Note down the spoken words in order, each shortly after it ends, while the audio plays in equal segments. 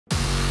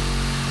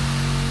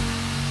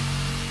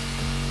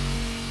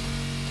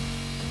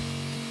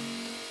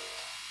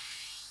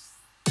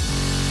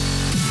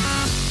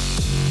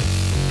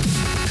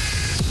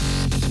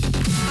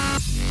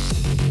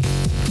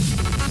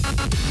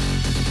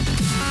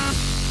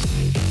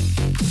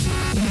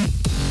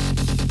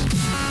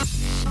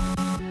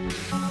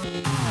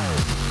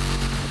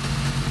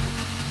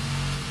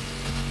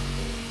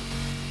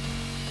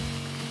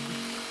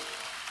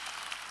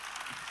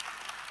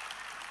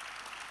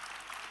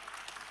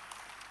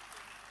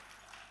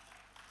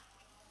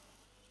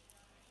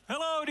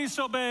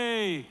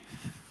Disobey!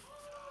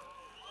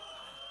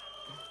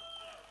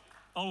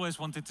 Always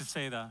wanted to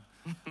say that.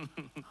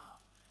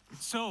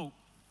 So,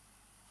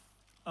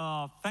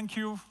 thank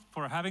you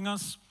for having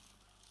us.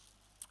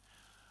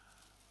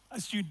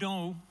 As you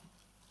know,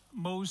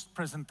 most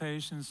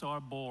presentations are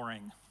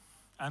boring,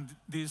 and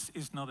this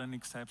is not an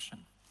exception.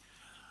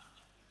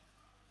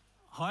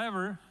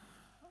 However,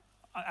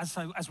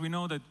 as we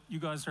know that you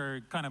guys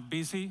are kind of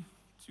busy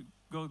to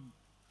go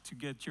to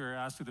get your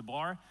ass to the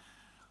bar,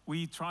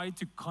 we try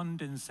to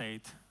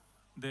condensate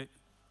the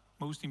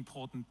most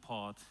important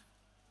part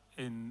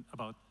in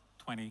about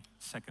 20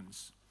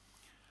 seconds.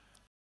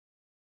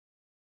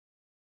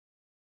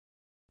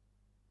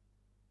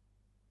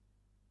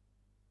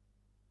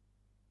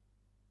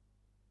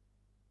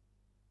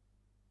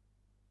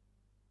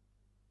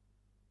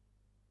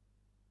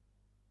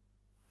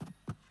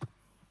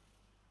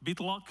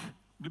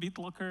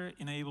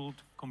 BitLocker-enabled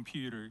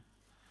computer,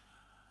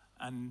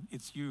 and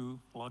it's you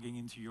logging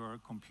into your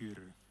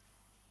computer.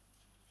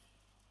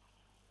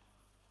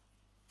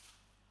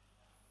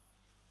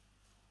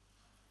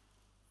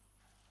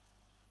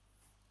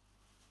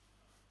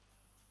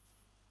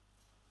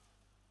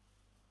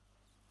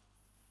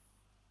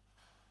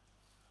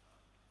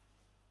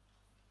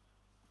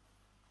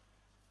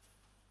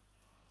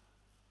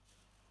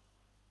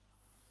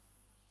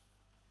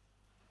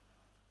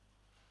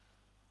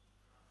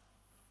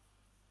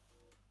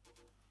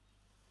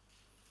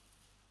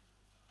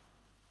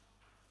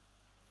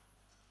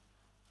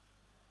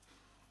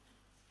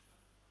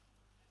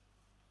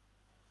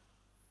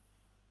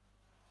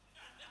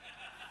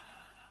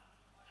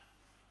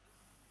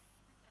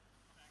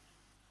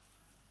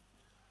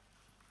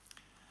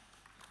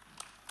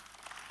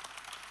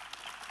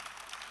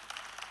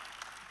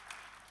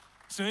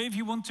 So if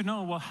you want to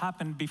know what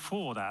happened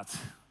before that,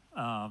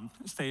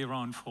 stay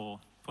around for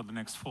the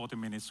next 40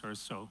 minutes or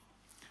so.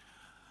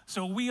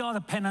 So we are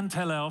the Penn and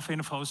Teller of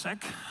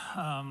InfoSec,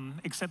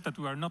 except that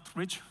we are not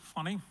rich,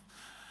 funny,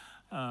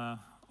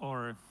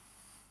 or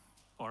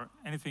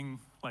anything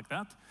like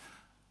that.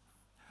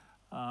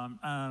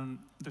 And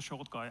the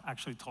short guy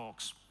actually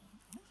talks.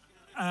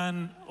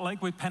 And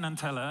like with Penn and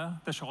Teller,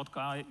 the short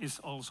guy is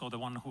also the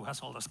one who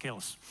has all the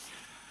skills.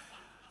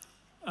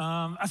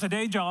 As a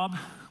day job,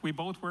 we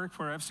both work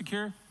for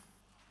F-Secure,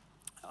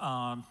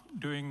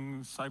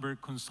 doing cyber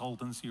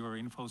consultancy or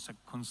InfoSec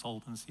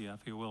consultancy,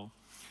 if you will.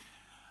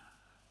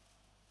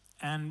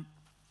 And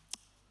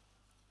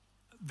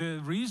the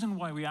reason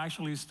why we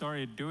actually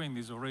started doing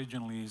this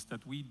originally is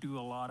that we do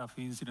a lot of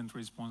incident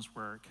response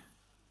work.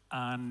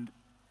 And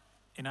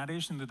in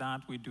addition to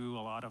that, we do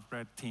a lot of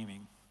red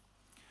teaming.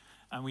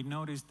 And we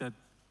noticed that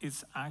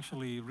it's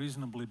actually a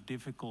reasonably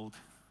difficult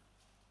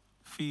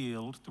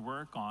field to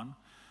work on,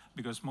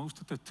 because most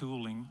of the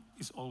tooling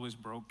is always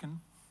broken.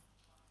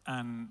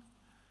 And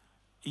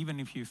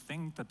even if you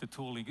think that the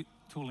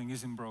tooling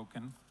isn't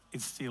broken,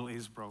 it still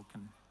is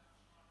broken.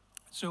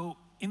 So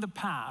in the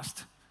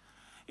past,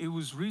 it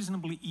was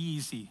reasonably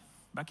easy.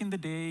 Back in the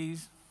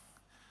days,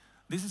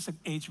 this is an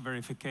age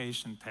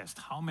verification test.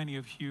 How many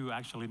of you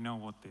actually know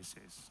what this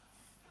is?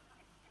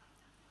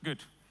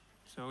 Good.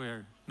 So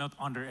we're not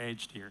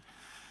underaged here.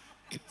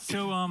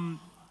 So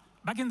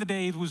back in the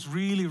day, it was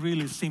really,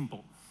 really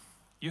simple.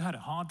 You had a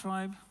hard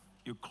drive,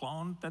 you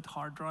cloned that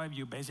hard drive,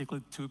 you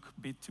basically took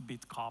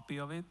bit-to-bit copy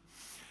of it,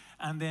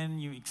 and then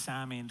you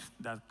examined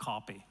that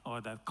copy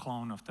or that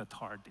clone of that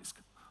hard disk.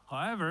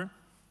 However,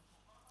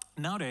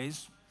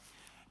 nowadays,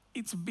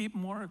 it's a bit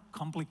more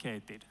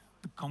complicated.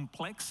 The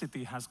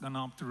complexity has gone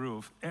up the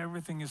roof.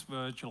 Everything is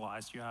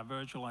virtualized. You have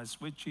virtualized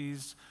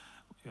switches,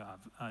 you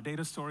have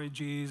data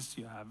storages,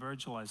 you have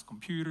virtualized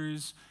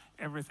computers,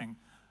 everything.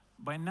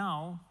 By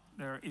now,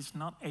 there is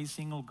not a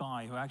single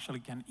guy who actually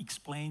can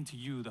explain to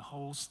you the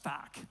whole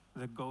stack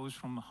that goes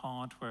from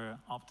hardware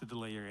up to the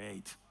layer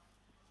 8.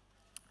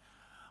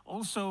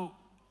 Also,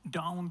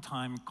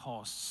 downtime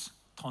costs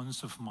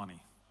tons of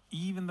money.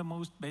 Even the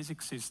most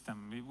basic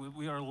system,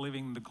 we are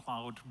living the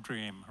cloud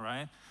dream,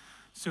 right?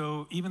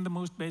 So even the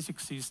most basic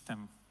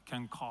system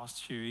can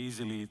cost you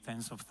easily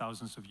tens of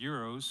thousands of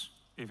euros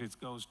if it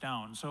goes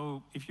down.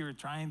 So if you're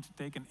trying to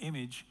take an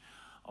image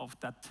of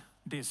that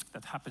disk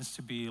that happens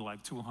to be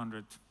like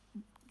 200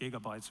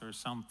 gigabytes or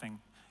something,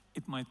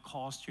 it might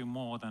cost you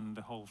more than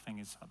the whole thing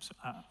is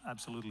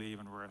absolutely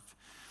even worth.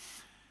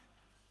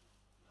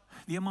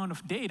 The amount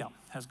of data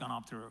has gone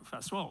up the roof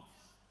as well.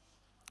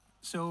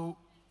 So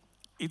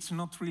it's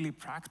not really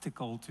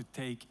practical to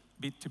take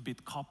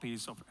bit-to-bit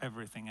copies of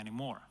everything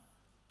anymore.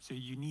 So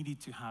you needed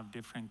to have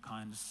different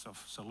kinds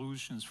of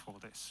solutions for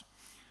this.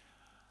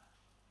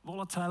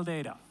 Volatile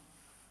data.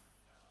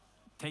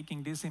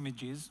 Taking these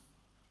images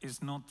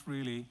is not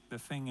really the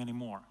thing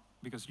anymore,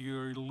 because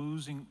you're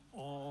losing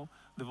all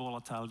the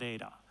volatile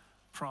data.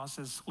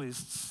 Process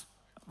lists,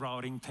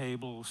 routing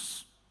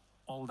tables,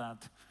 all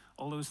that,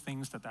 all those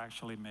things that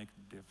actually make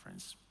a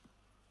difference.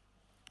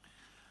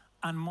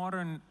 And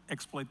modern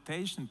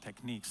exploitation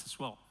techniques as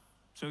well.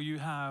 So you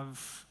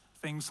have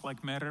things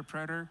like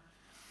MetaPredator.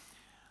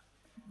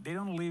 they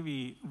don't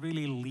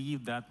really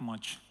leave that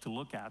much to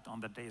look at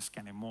on the disk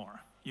anymore.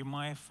 You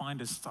might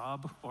find a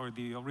stub or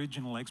the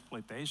original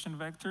exploitation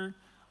vector,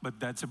 but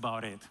that's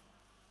about it.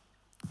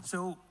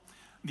 So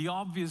the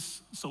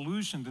obvious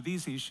solution to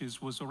these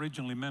issues was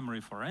originally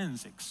memory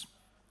forensics.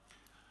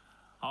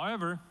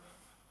 However,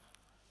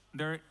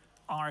 there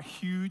are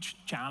huge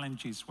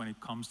challenges when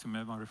it comes to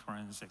memory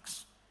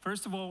forensics.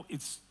 First of all,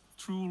 it's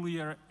truly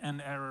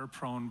an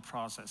error-prone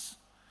process.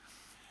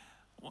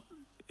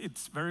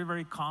 It's very,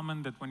 very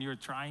common that when you're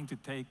trying to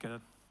take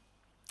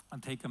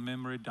a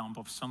memory dump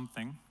of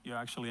something, you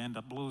actually end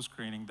up blue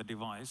screening the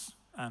device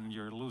and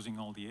you're losing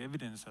all the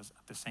evidence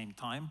at the same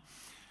time.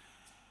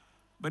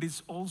 But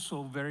it's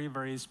also very,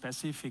 very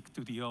specific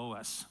to the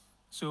OS.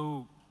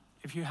 So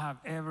if you have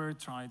ever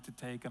tried to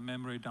take a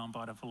memory dump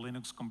out of a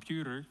Linux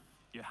computer,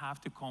 you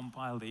have to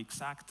compile the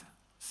exact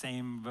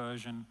same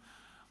version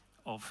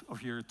of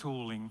your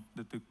tooling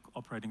that the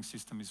operating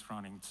system is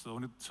running.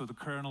 So the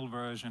kernel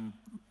version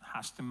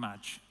has to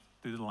match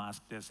to the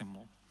last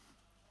decimal.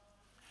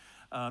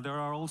 There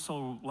are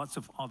also lots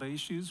of other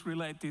issues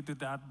related to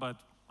that, but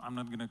I'm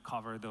not going to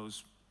cover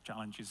those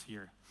challenges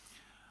here.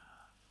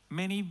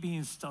 Many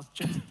been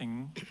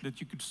suggesting that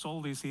you could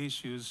solve these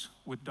issues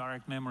with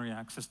direct memory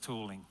access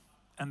tooling.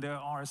 And there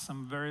are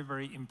some very,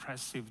 very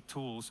impressive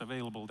tools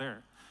available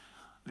there.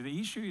 The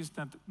issue is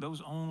that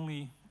those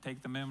only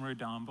take the memory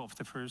dump of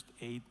the first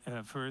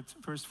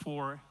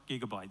 4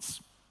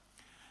 gigabytes.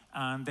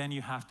 And then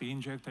you have to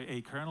inject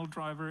a kernel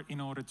driver in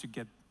order to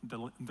get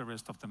the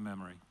rest of the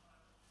memory.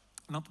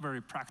 Not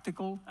very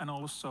practical, and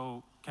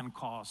also can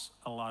cause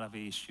a lot of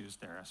issues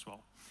there as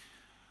well.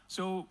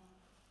 So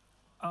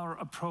our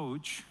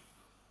approach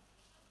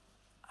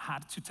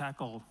had to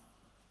tackle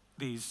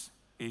these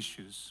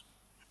issues.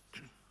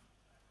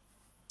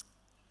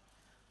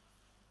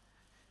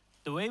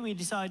 The way we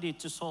decided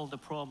to solve the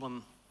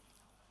problem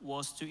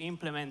was to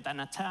implement an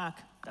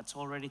attack that's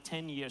already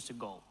 10 years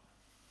ago.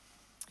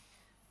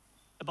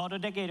 About a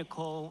decade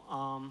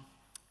ago,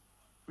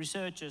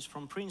 researchers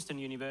from Princeton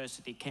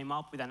University came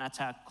up with an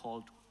attack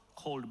called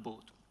cold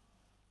boot.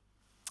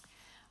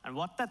 And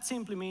what that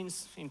simply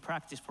means in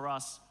practice for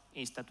us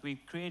is that we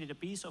created a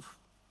piece of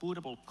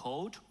bootable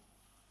code.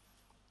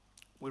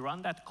 We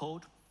run that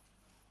code,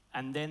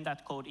 and then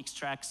that code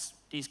extracts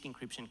disk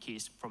encryption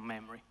keys from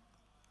memory.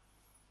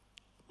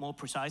 More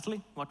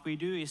precisely, what we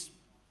do is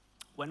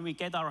when we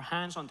get our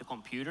hands on the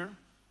computer,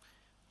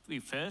 we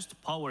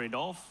first power it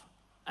off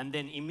and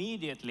then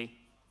immediately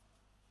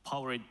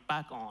power it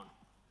back on.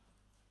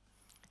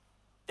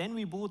 Then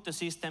we boot the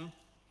system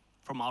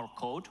from our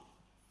code,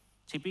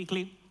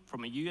 typically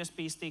from a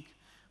USB stick,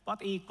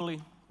 but equally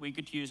we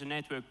could use a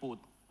network boot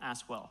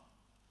as well.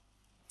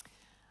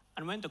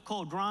 And when the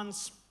code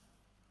runs,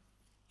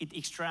 it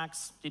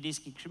extracts the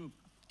disk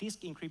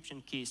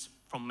encryption keys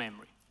from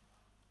memory.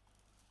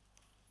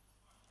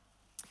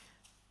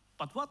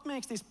 But what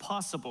makes this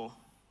possible?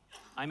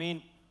 I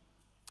mean,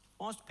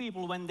 most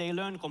people, when they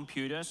learn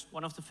computers,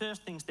 one of the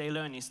first things they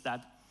learn is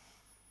that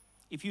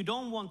if you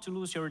don't want to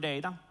lose your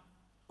data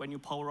when you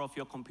power off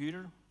your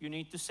computer, you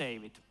need to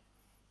save it,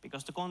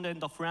 because the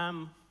content of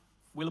RAM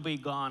will be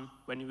gone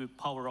when you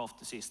power off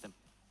the system.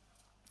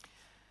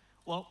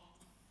 Well,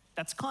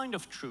 that's kind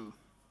of true.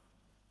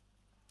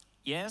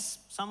 Yes,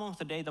 some of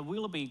the data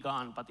will be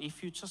gone, but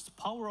if you just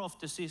power off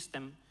the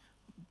system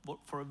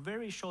for a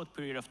very short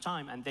period of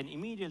time and then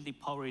immediately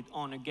power it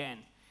on again,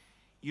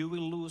 you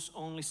will lose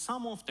only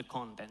some of the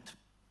content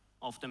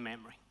of the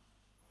memory.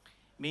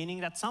 Meaning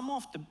that some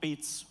of the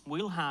bits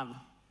will have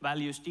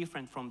values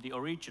different from the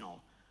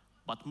original,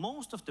 but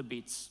most of the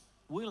bits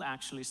will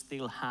actually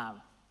still have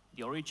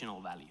the original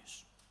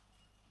values.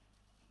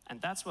 And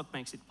that's what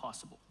makes it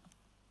possible.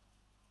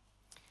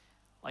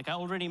 Like I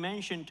already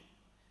mentioned,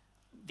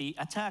 the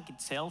attack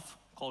itself,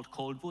 called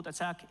cold boot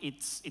attack,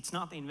 it's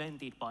not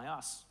invented by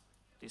us.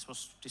 This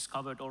was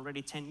discovered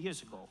already 10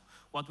 years ago.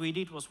 What we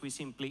did was we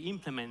simply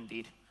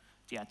implemented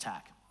the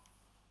attack.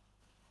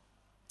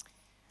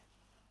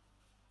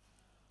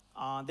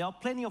 There are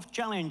plenty of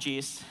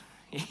challenges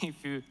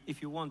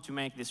if you want to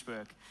make this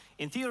work.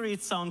 In theory,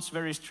 it sounds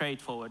very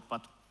straightforward,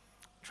 but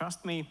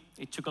trust me,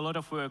 it took a lot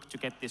of work to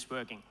get this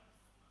working.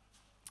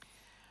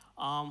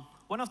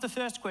 One of the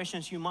first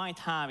questions you might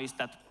have is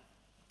that,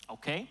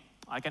 okay,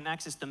 I can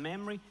access the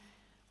memory,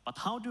 but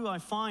how do I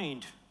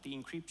find the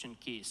encryption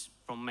keys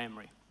from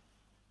memory?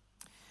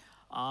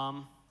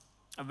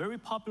 A very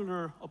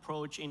popular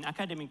approach in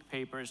academic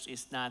papers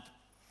is that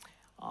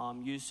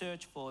you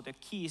search for the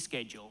key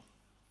schedule.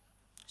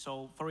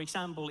 So, for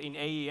example, in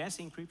AES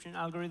encryption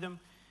algorithm,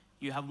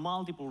 you have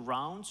multiple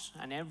rounds,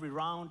 and every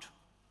round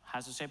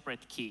has a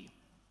separate key.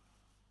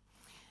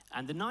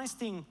 And the nice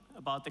thing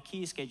about the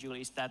key schedule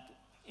is that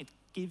it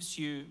gives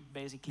you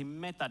basically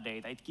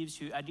metadata. It gives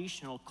you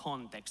additional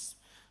context.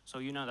 So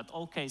you know that,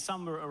 okay,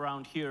 somewhere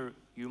around here,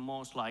 you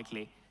most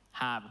likely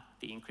have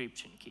the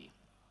encryption key.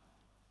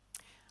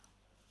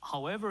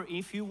 However,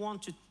 if you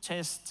want to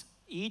test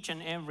each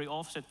and every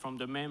offset from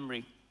the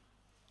memory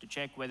to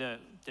check whether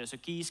there's a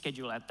key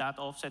schedule at that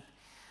offset,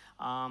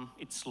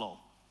 it's slow.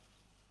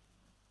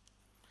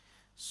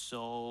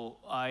 So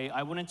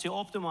I wanted to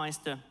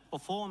optimize the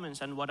performance,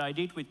 and what I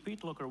did with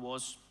BitLocker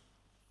was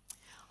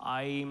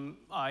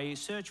I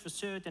searched for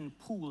certain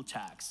pool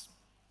tags.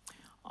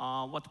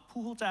 What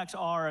pool tags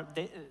are,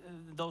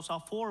 those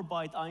are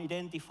 4-byte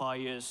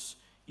identifiers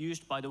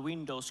used by the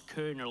Windows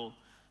kernel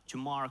to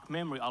mark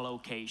memory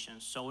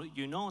allocations. So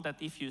you know that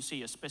if you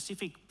see a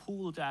specific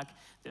pool tag,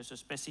 there's a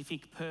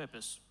specific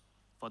purpose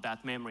for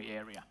that memory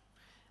area.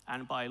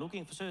 And by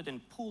looking for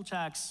certain pool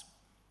tags,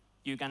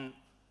 you can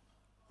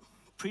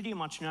pretty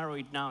much narrow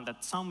it down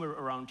that somewhere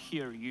around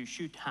here you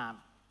should have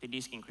the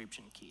disk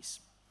encryption keys.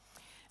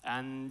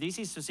 And this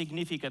is a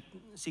significant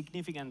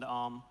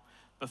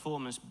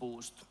performance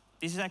boost.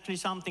 This is actually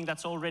something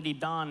that's already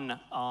done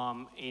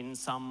in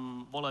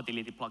some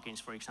volatility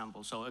plugins, for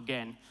example. So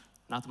again,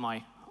 not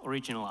my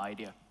original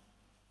idea.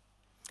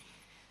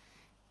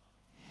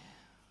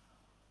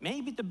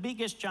 Maybe the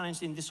biggest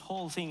challenge in this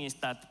whole thing is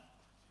that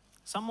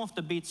some of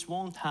the bits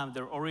won't have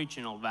their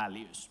original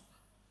values,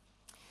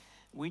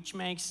 which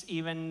makes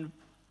even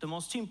the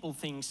most simple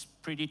things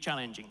pretty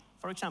challenging.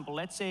 For example,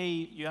 let's say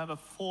you have a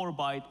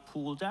 4-byte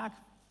pool tag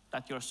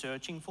that you're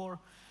searching for.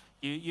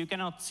 You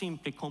cannot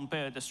simply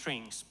compare the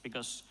strings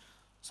because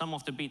some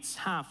of the bits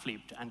have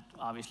flipped and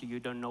obviously you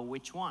don't know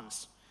which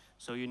ones.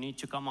 So you need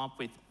to come up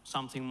with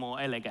something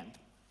more elegant.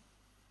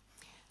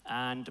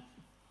 And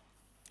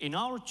in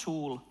our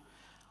tool,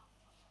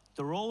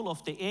 the role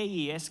of the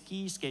AES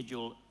key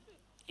schedule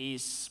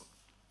is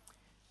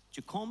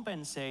to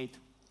compensate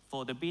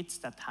for the bits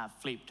that have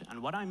flipped.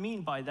 And what I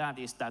mean by that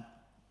is that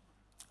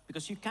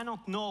because you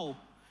cannot know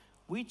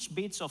which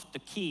bits of the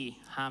key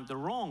have the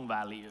wrong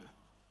value,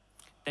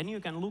 then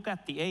you can look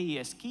at the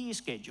AES key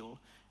schedule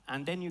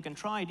and then you can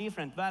try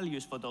different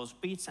values for those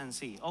bits and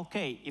see,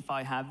 okay, if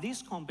I have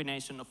this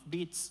combination of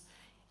bits,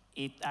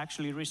 it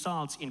actually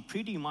results in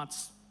pretty much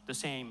the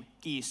same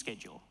key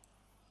schedule.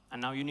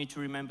 And now you need to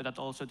remember that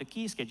also the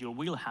key schedule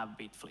will have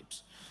bit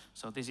flips.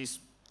 So this is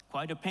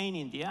quite a pain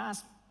in the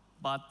ass,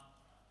 but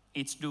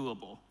it's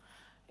doable.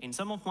 In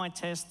some of my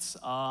tests,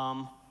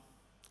 I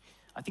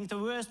think the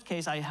worst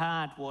case I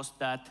had was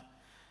that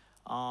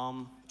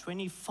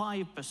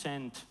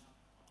 25%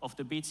 of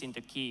the bits in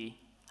the key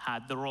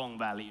had the wrong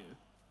value,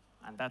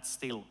 and that's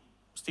still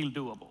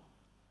doable.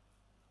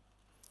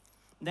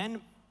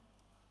 Then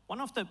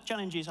one of the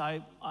challenges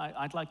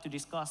I'd like to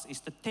discuss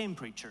is the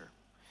temperature.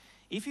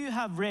 If you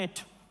have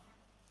read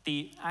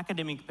the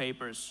academic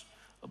papers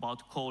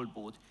about cold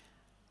boot,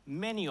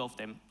 many of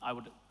them, I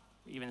would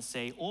even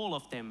say all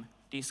of them,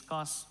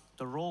 discuss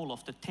the role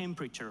of the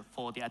temperature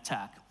for the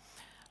attack.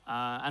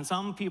 And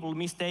some people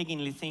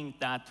mistakenly think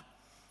that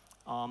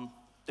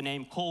the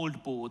name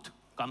cold boot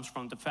comes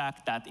from the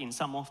fact that in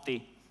some of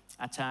the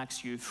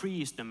attacks you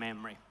freeze the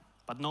memory.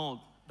 But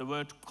no, the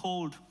word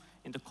cold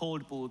in the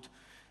cold boot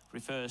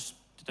refers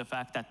to the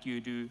fact that you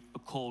do a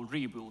cold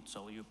reboot.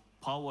 So you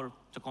power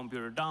the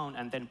computer down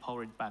and then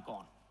power it back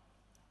on.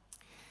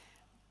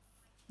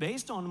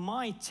 Based on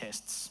my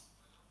tests,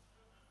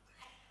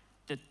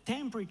 the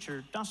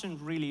temperature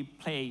doesn't really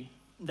play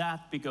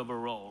that big of a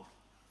role.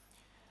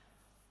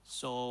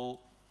 So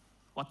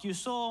what you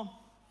saw,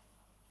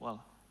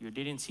 well, you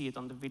didn't see it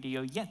on the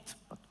video yet,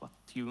 but what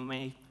you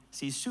may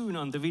see soon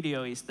on the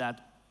video is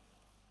that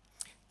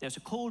there's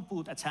a cold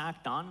boot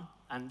attack done,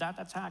 and that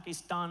attack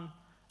is done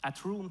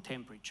at room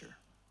temperature.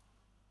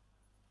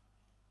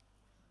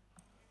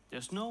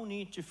 There's no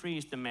need to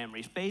freeze the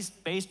memory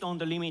based on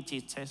the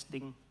limited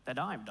testing that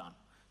I've done.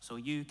 So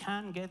you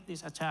can get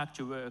this attack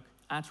to work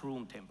at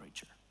room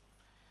temperature.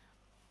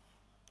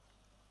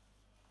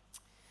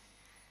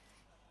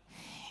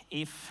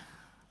 If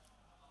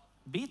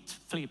bit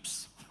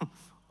flips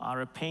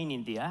are a pain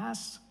in the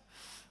ass,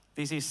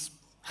 this is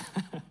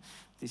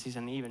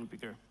an even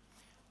bigger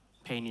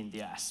pain in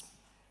the ass.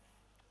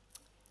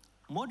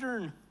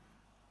 Modern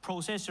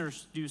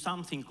processors do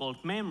something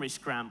called memory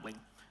scrambling,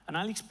 and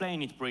I'll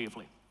explain it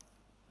briefly.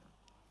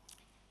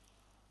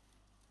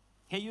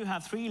 Here you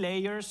have 3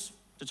 layers.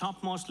 The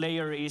topmost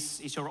layer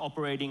is your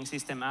operating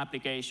system,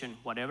 application,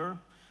 whatever.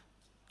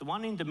 The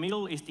one in the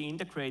middle is the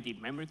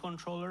integrated memory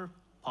controller,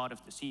 part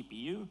of the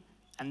CPU.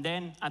 And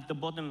then at the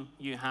bottom,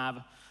 you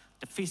have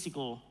the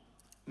physical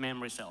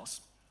memory cells.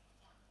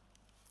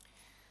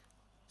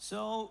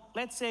 So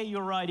let's say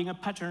you're writing a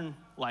pattern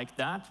like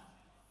that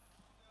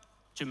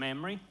to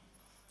memory.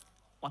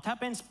 What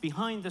happens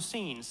behind the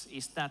scenes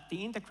is that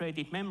the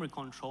integrated memory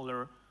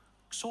controller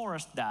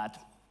XORs that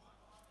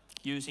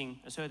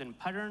using a certain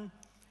pattern,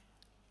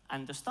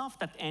 and the stuff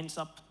that ends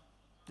up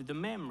to the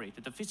memory,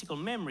 to the physical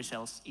memory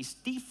cells, is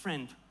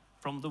different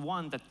from the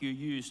one that you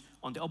use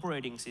on the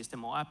operating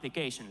system or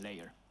application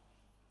layer.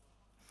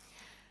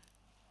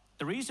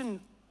 The reason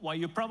why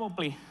you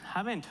probably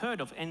haven't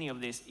heard of any of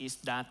this is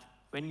that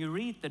when you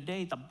read the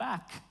data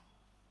back,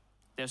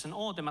 there's an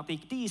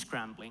automatic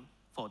descrambling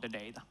for the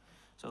data.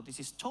 So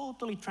this is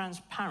totally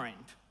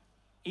transparent,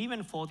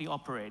 even for the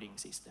operating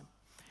system.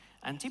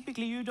 And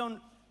typically you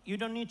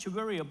don't need to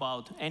worry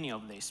about any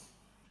of this.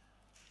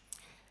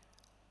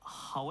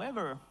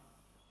 However,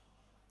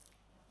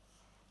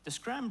 the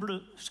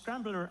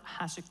scrambler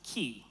has a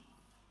key.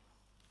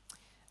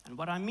 And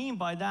what I mean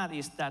by that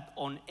is that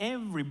on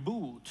every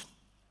boot,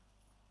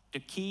 the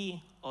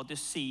key or the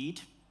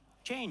seed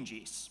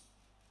changes.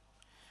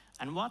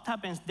 And what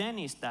happens then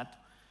is that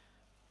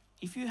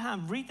if you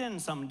have written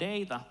some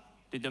data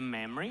to the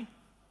memory,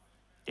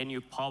 then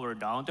you power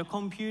down the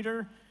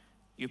computer,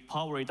 you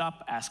power it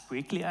up as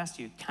quickly as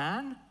you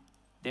can,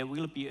 there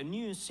will be a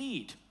new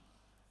seed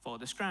for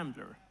the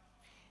scrambler.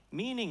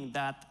 Meaning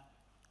that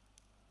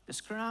the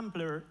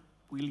scrambler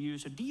will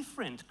use a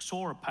different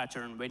XOR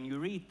pattern when you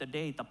read the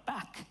data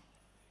back.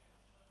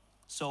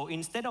 So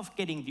instead of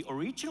getting the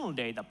original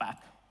data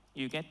back,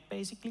 you get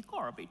basically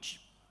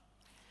garbage.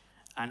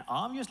 And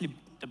obviously,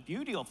 the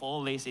beauty of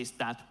all this is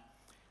that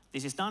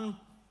this is done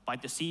by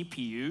the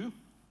CPU.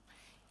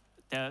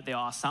 There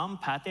are some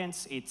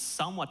patents. It's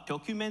somewhat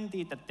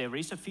documented that there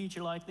is a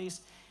feature like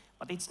this,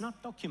 but it's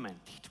not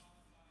documented.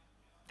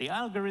 The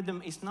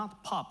algorithm is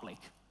not public.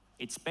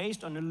 It's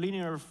based on a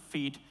linear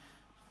feed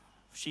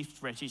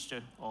shift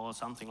register or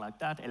something like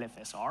that,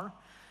 LFSR,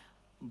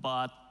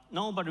 but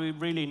nobody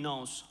really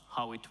knows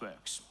how it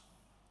works.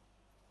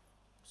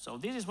 So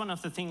this is one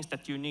of the things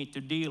that you need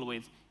to deal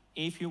with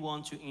if you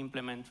want to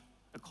implement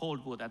a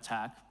cold boot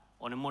attack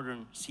on a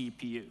modern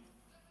CPU.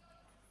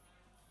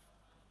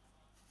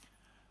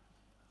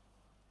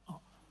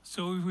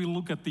 So if we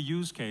look at the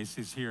use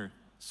cases here,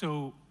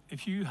 so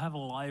if you have a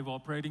live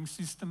operating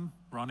system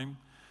running,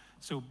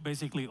 so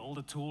basically all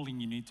the tooling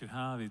you need to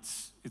have,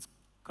 it's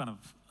kind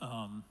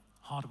of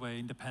hardware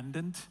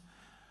independent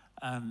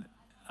and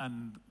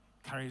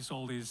carries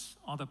all these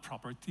other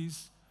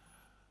properties.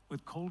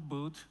 With cold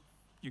boot,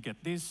 you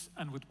get this,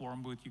 and with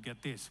warm boot, you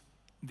get this.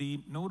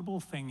 The notable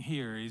thing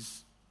here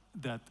is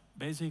that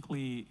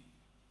basically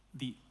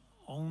the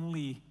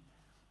only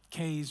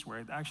case where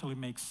it actually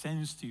makes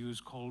sense to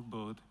use cold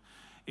boot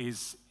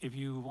is if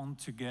you want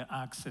to get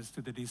access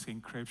to the disk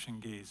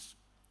encryption keys.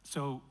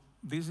 So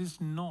this is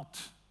not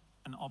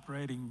an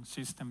operating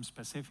system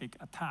specific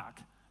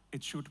attack.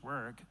 It should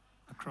work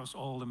across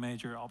all the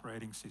major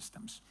operating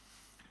systems.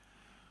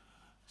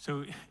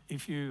 So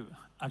if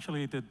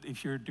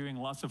you're doing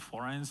lots of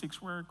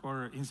forensics work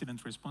or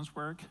incident response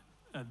work,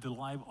 the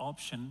live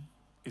option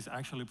is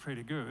actually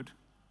pretty good,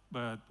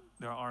 but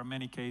there are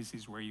many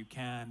cases where you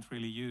can't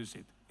really use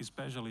it,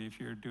 especially if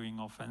you're doing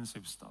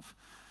offensive stuff.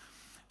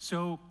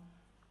 So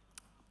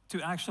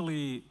to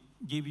actually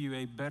give you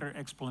a better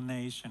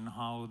explanation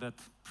how that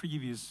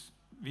previous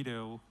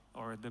video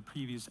or the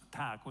previous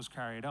attack was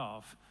carried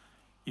off,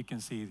 you can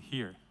see it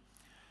here.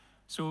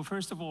 So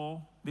first of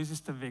all, this is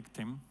the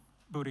victim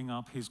booting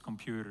up his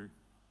computer,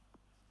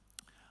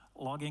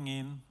 logging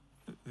in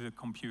the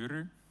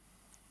computer,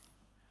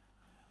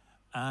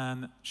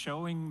 and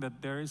showing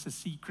that there is a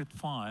secret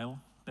file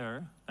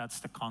there. That's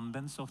the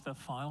contents of that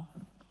file.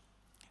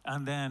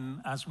 And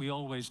then, as we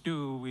always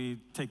do, we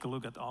take a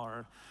look at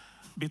our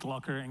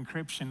BitLocker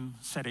encryption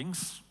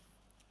settings.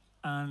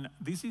 And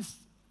this is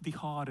the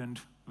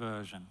hardened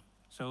version.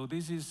 So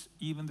this is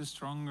even the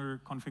stronger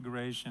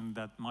configuration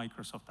that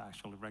Microsoft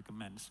actually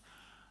recommends.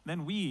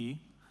 Then we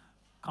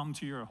come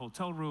to your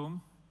hotel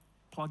room,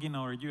 plug in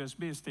our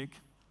USB stick,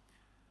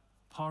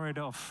 power it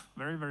off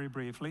very, very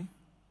briefly,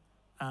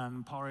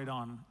 and power it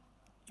on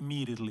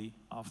immediately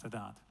after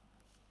that.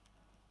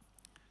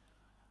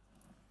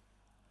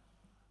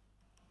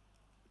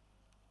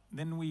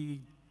 Then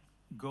we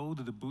go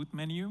to the boot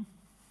menu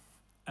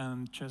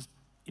and just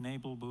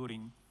enable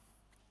booting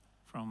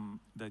from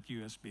that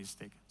USB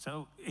stick.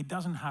 So it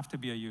doesn't have to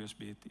be a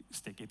USB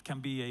stick. It can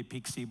be a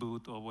Pixie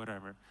boot or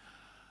whatever.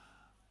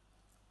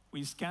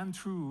 We scan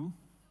through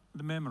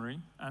the memory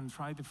and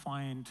try to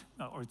find,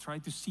 or try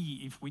to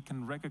see if we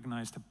can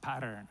recognize the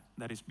pattern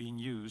that is being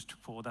used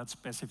for that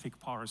specific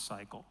power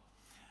cycle.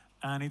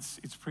 And it's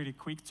pretty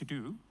quick to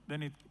do.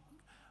 Then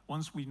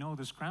once we know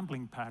the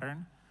scrambling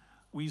pattern,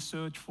 we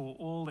search for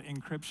all the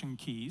encryption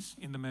keys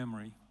in the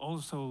memory,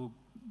 also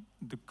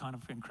the kind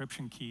of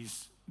encryption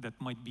keys that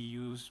might be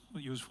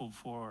useful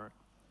for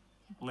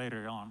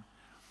later on.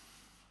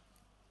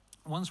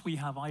 Once we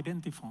have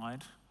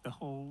identified the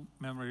whole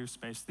memory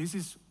space, this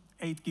is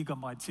 8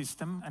 gigabyte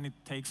system, and it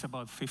takes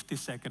about 50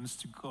 seconds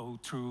to go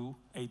through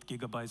 8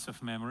 gigabytes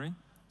of memory,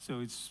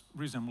 so it's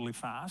reasonably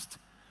fast.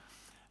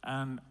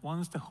 And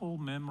once the whole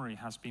memory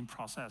has been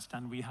processed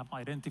and we have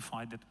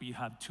identified that we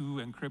have 2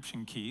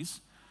 encryption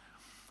keys,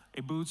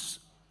 it boots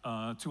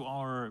to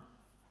our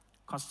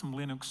custom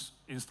Linux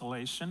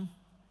installation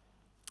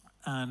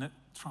and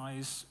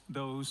tries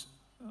those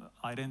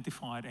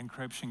identified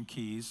encryption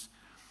keys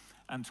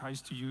and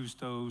tries to use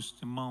those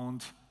to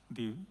mount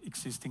the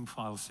existing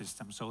file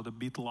system, so the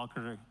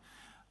BitLocker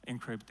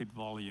encrypted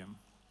volume.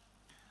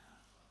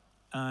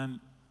 And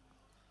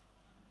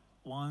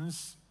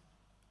once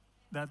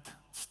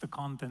that's the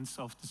contents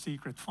of the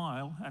secret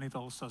file, and it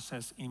also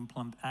says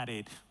implant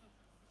added.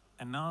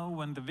 And now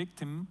when the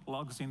victim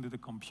logs into the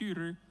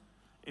computer,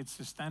 it's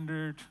a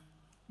standard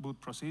boot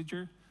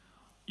procedure.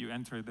 You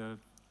enter the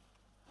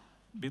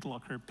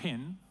BitLocker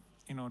PIN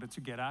in order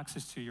to get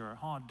access to your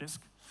hard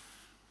disk.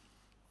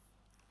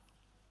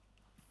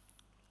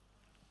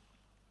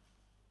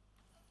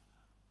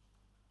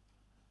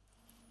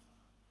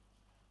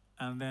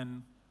 and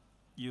then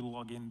you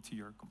log into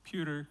your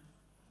computer.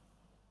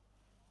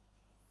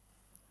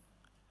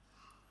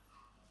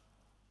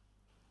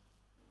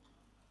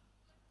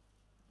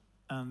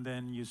 And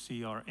then you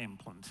see our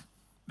implant.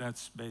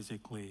 That's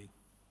basically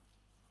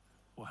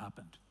what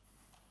happened.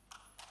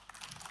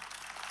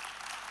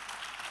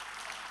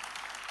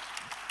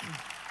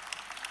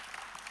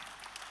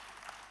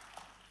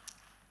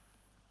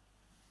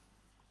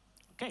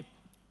 Okay.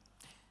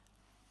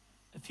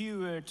 A few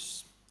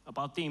words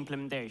about the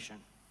implementation,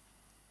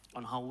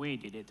 on how we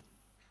did it.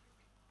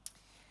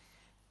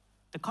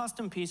 The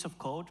custom piece of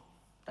code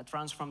that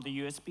runs from the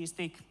USB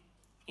stick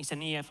is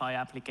an EFI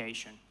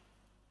application.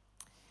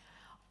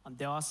 And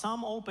there are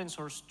some open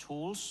source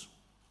tools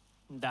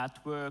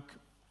that work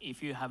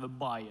if you have a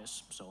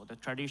BIOS, so the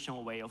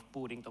traditional way of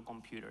booting the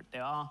computer.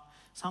 There are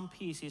some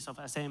pieces of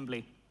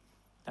assembly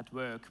that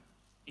work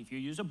if you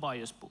use a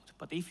BIOS boot.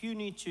 But if you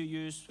need to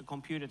use a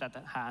computer that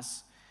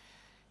has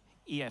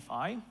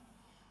EFI,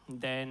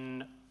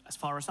 then as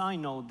far as I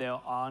know, there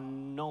are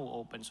no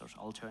open source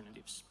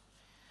alternatives.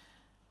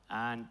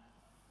 And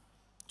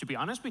to be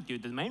honest with you,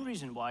 the main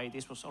reason why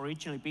this was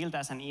originally built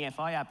as an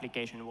EFI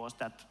application was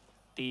that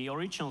the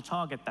original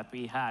target that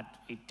we had,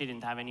 it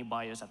didn't have any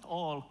BIOS at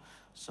all,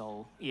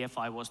 so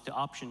EFI was the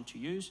option to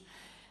use.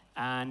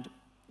 And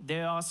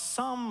there are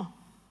some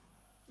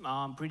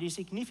pretty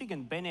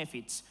significant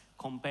benefits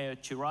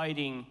compared to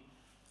writing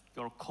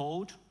your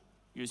code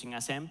using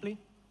assembly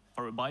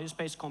for a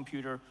BIOS-based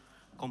computer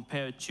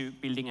compared to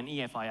building an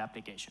EFI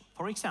application.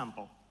 For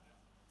example,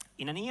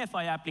 in an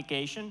EFI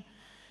application,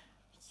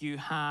 you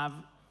have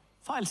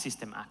file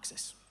system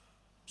access.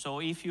 So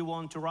if you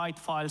want to write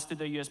files to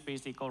the USB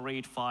stick or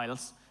read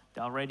files,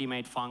 there are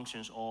ready-made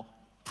functions or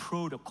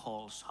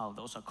protocols, how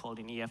those are called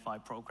in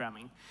EFI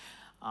programming.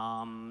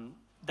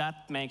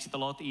 That makes it a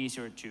lot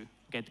easier to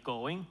get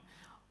going.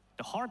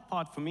 The hard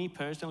part for me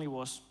personally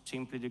was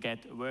simply to get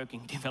a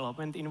working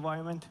development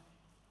environment.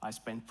 I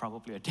spent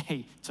probably a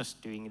day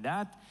just doing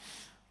that.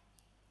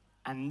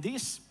 And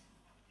this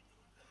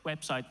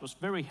website was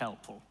very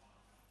helpful.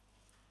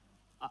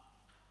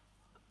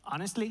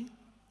 Honestly,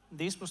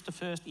 this was the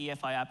first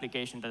EFI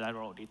application that I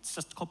wrote. It's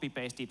just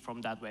copy-pasted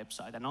from that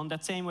website. And on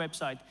that same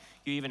website,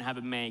 you even have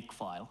a make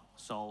file.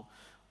 So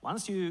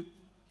once you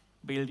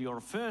build your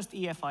first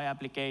EFI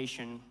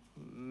application,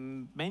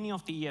 many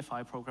of the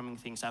EFI programming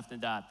things after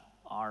that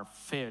are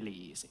fairly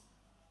easy.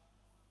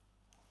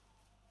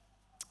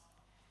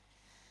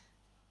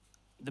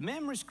 The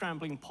memory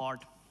scrambling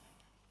part,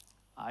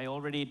 I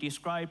already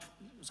described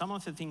some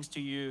of the things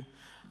to you.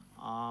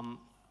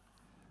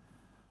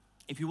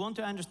 If you want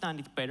to understand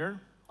it better,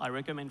 I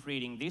recommend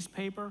reading this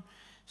paper.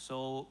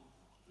 So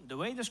the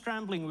way the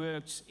scrambling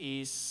works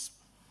is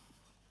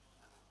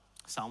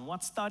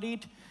somewhat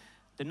studied.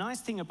 The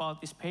nice thing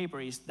about this paper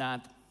is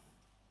that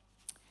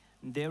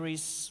there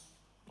is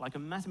like a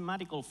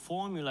mathematical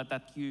formula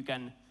that you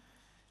can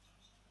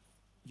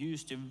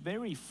use to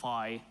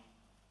verify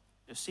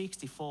a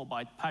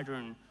 64-byte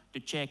pattern to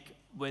check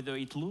whether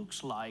it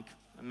looks like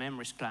a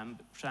memory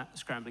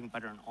scrambling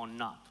pattern or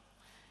not.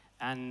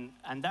 And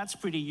that's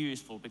pretty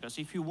useful, because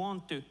if you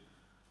want to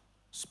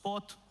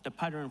spot the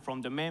pattern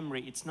from the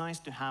memory, it's nice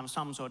to have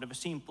some sort of a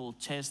simple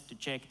test to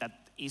check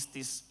that is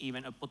this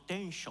even a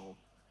potential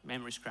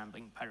memory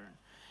scrambling pattern.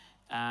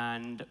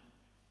 And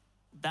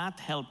that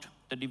helped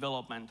the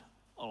development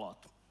a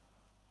lot.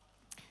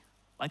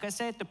 Like I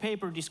said, the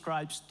paper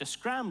describes the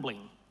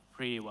scrambling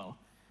pretty well.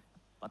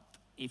 But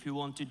if you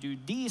want to do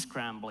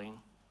descrambling,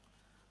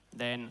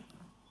 then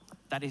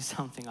that is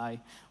something I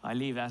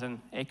leave as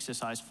an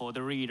exercise for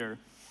the reader.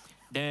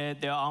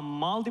 There are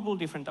multiple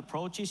different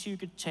approaches you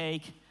could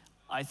take.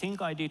 I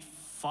think I did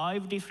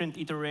 5 different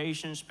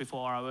iterations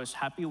before I was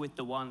happy with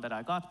the one that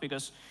I got,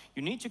 because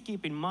you need to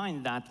keep in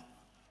mind that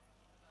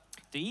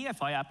the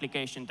EFI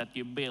application that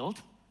you build,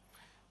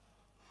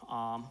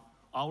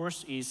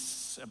 ours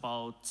is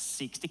about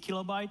 60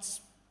 kilobytes,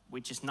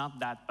 which is not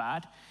that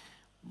bad,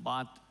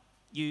 but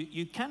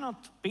you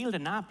cannot build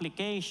an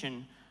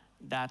application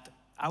that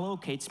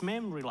allocates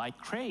memory like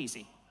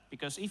crazy,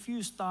 because if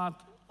you start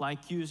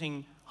like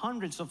using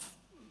hundreds of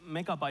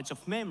megabytes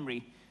of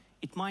memory,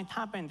 it might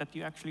happen that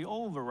you actually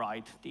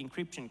overwrite the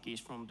encryption keys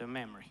from the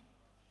memory.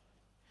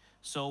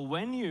 So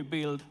when you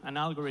build an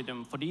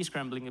algorithm for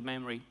descrambling the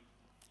memory,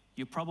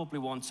 you probably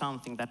want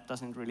something that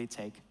doesn't really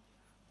take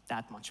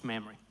that much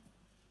memory.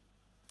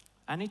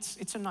 And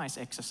it's a nice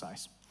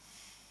exercise.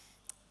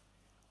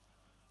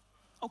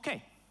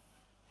 Okay.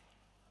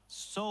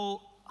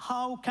 So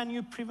how can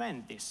you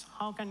prevent this?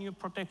 How can you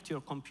protect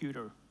your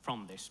computer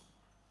from this?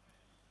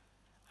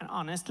 And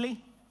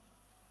honestly,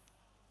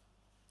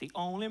 the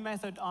only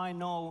method I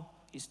know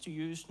is to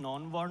use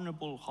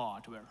non-vulnerable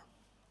hardware.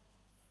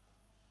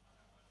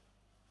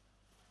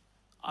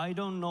 I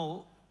don't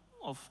know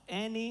of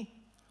any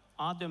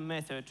other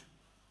method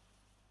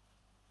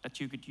that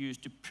you could use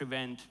to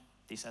prevent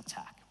this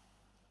attack.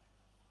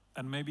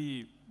 And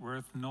maybe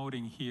worth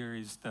noting here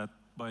is that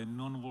by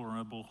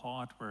non-vulnerable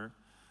hardware,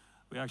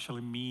 we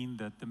actually mean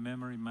that the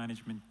memory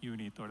management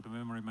unit or the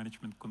memory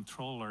management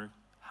controller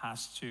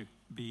has to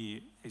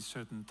be a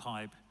certain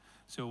type.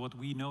 So what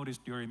we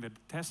noticed during the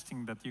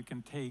testing that you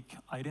can take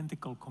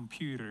identical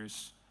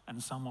computers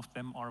and some of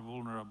them are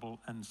vulnerable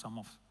and some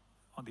of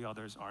the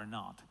others are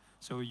not.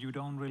 So you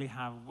don't really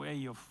have a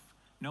way of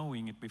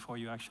knowing it before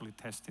you actually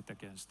test it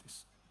against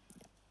this.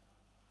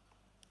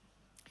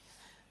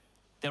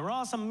 There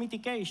are some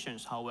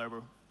mitigations,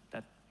 however,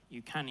 that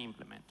you can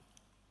implement.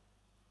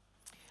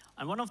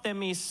 And one of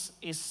them is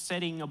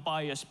setting a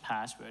BIOS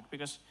password,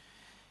 because,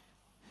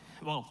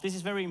 well, this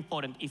is very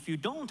important. If you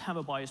don't have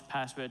a BIOS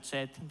password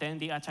set, then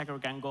the attacker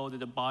can go to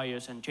the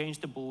BIOS and change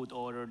the boot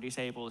order,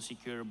 disable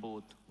secure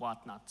boot,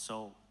 whatnot.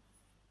 So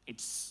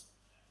it's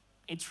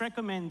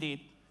recommended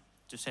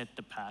to set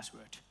the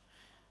password,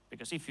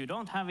 because if you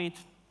don't have it,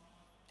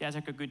 the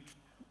attacker could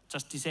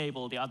just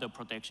disable the other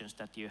protections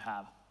that you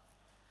have.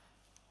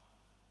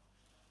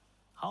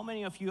 How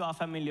many of you are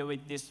familiar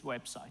with this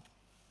website?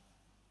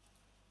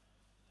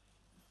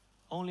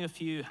 Only a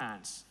few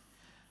hands.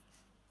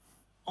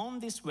 On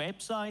this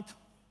website,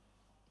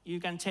 you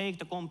can take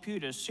the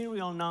computer's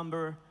serial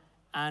number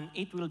and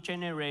it will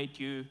generate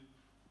you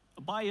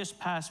a BIOS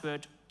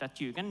password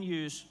that you can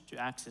use to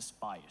access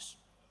BIOS.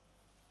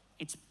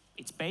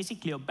 It's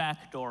basically a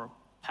backdoor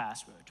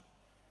password.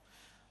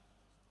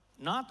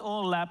 Not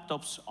all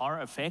laptops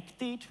are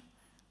affected,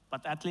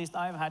 but at least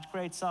I've had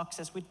great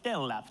success with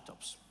Dell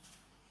laptops.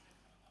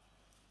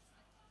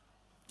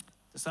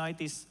 The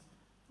site is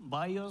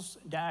bios-pw.org.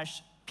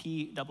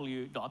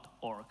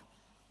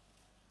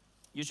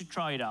 You should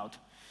try it out.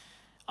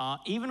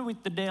 Even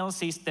with the Dell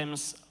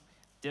systems,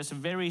 there's a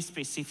very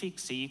specific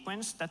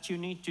sequence that you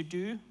need to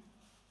do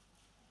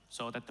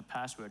so that the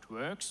password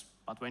works.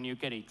 But when you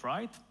get it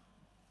right,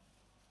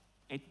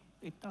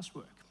 it does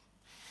work.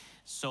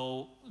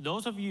 So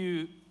those of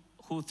you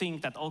who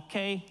think that,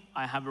 okay,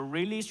 I have a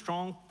really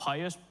strong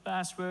BIOS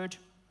password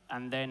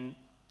and then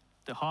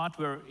the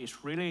hardware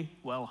is really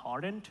well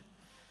hardened,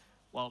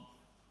 well,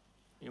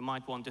 you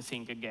might want to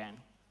think again.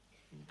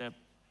 The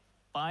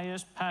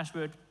BIOS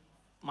password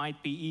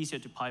might be easier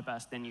to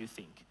bypass than you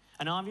think.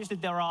 And obviously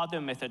there are other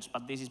methods,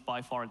 but this is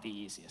by far the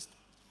easiest.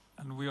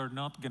 And we are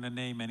not going to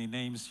name any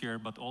names here,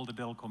 but all the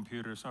Dell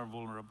computers are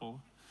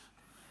vulnerable.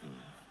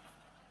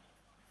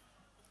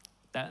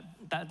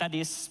 That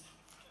is,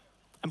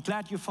 I'm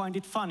glad you find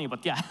it funny,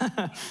 but yeah,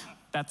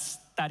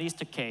 that is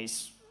the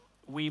case.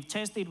 We've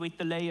tested with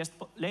the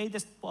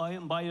latest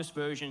BIOS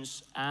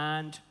versions,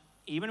 and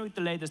even with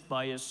the latest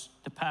BIOS,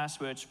 the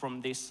passwords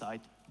from this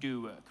site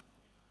do work.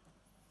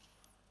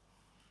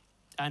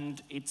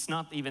 And it's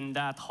not even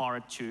that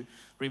hard to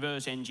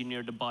reverse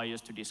engineer the BIOS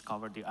to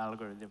discover the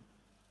algorithm.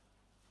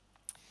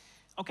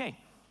 Okay,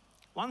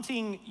 one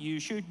thing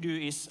you should do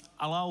is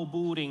allow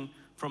booting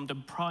from the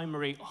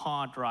primary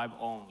hard drive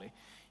only.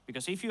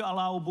 Because if you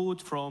allow boot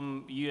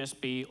from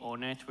USB or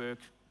network,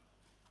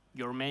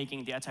 you're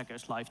making the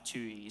attacker's life too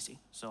easy.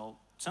 So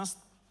just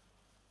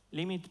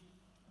limit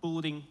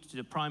booting to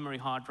the primary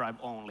hard drive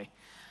only.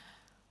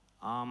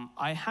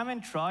 I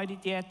haven't tried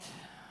it yet,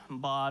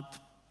 but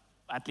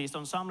at least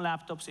on some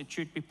laptops, it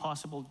should be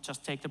possible to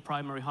just take the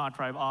primary hard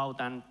drive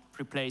out and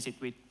replace it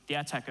with the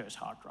attacker's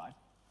hard drive.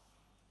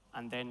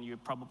 And then you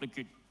probably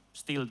could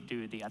still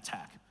do the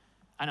attack.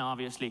 And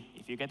obviously,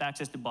 if you get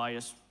access to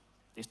BIOS,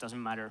 this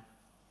doesn't matter.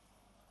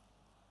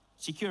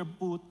 Secure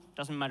boot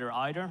doesn't matter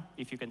either,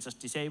 if you can just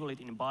disable it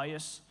in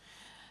BIOS.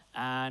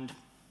 And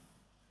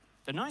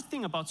the nice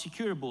thing about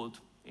secure boot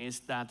is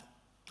that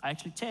I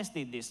actually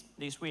tested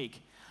this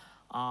week.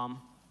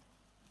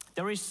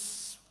 There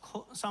is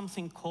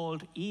something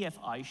called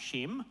EFI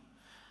shim,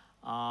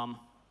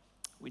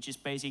 which is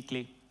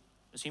basically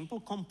a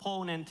simple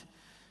component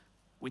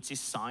which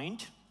is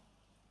signed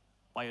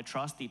by a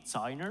trusted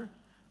signer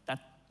that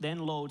then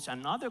loads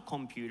another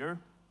computer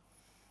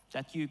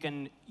that you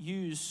can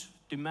use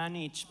to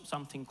manage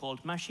something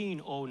called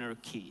machine owner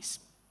keys.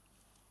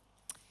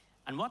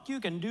 And what you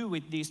can do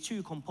with these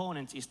two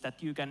components is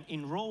that you can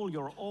enroll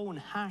your own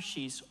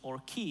hashes or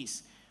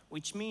keys,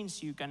 which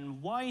means you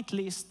can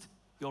whitelist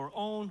your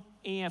own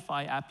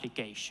EFI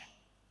application.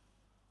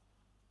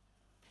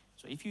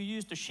 So if you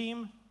use the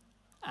shim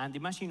and the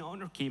machine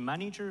owner key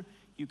manager,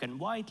 you can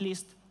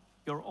whitelist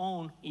your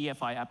own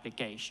EFI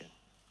application.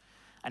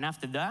 And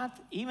after that,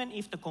 even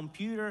if the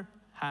computer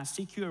has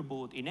secure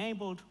boot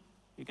enabled,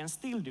 you can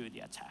still do the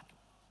attack.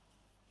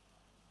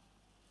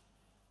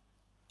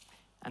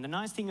 And the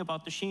nice thing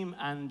about the shim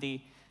and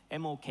the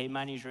MOK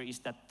manager is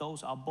that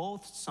those are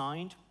both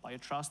signed by a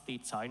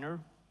trusted signer,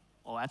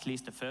 or at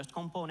least the first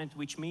component,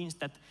 which means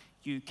that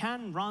you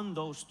can run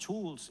those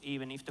tools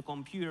even if the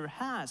computer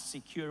has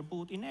secure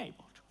boot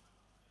enabled.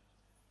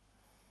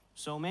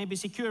 So maybe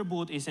secure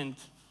boot isn't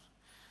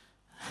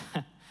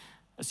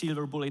a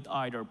silver bullet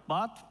either,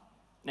 but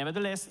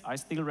nevertheless, I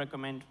still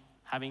recommend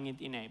having it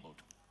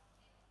enabled.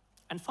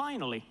 And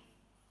finally,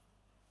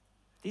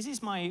 this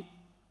is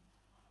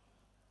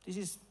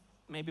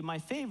maybe my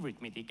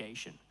favorite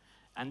mitigation,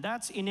 and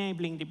that's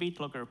enabling the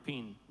BitLocker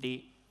PIN,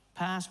 the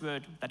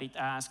password that it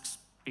asks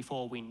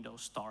before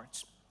Windows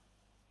starts.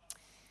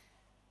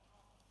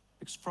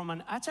 Because from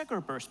an attacker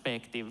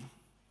perspective,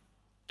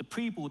 the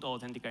pre-boot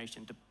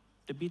authentication,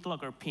 the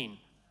BitLocker PIN,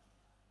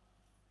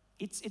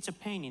 it's a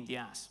pain in the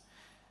ass.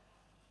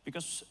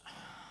 Because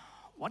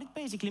what it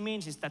basically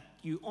means is that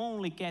you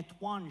only get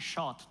one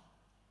shot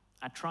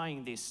at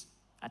trying this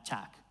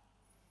attack.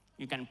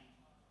 You can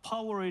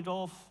power it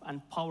off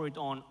and power it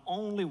on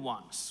only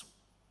once.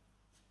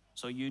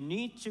 So you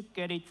need to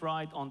get it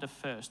right on the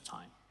first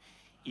time.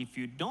 If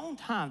you don't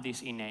have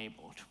this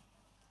enabled,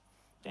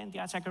 then the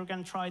attacker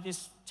can try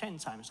this 10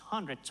 times,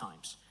 100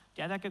 times.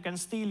 The attacker can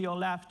steal your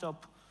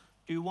laptop,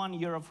 do 1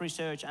 year of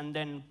research, and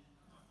then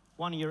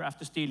 1 year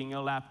after stealing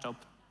your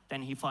laptop,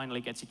 then he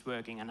finally gets it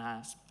working and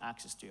has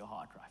access to your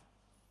hard drive.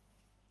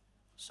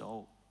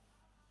 So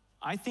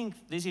I think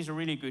this is a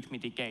really good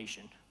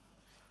mitigation.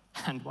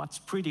 And what's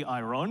pretty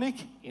ironic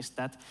is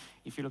that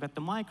if you look at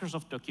the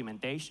Microsoft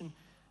documentation,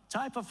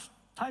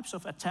 types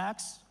of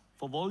attacks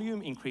for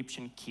volume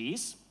encryption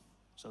keys,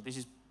 so this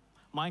is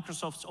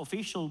Microsoft's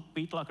official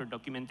BitLocker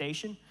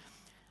documentation.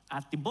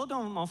 At the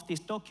bottom of this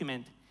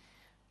document,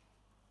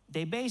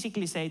 they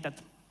basically say that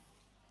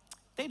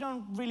they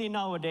don't really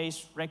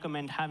nowadays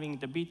recommend having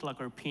the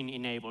BitLocker PIN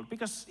enabled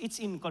because it's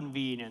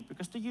inconvenient,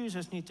 because the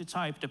users need to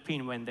type the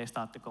PIN when they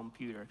start the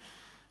computer.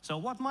 So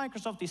what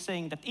Microsoft is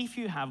saying that if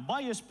you have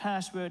BIOS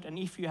password and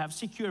if you have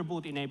secure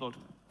boot enabled,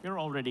 you're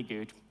already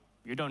good.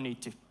 You don't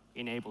need to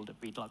enable the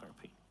BitLocker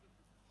PIN.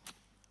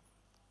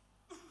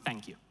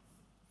 Thank you.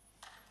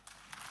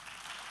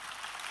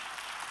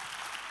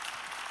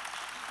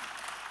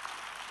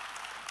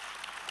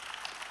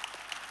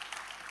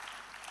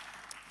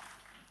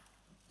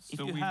 If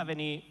you have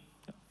any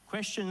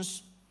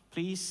questions,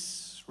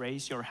 please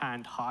raise your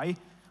hand high.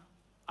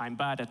 I'm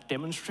bad at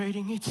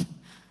demonstrating it.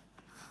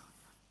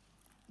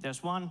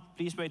 There's one.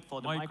 Please wait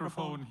for the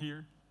microphone.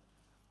 Here.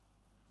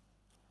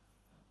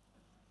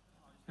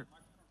 There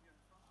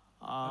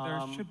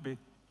should be.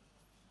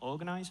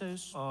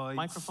 Organizers,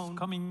 microphone. It's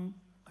coming,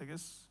 I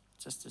guess.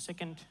 Just a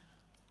second.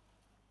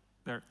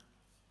 There.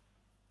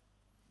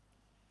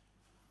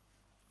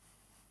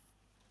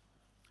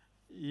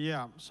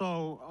 Yeah,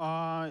 so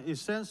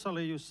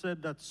essentially you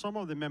said that some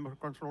of the memory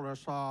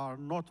controllers are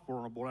not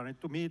vulnerable, and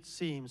to me it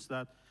seems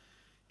that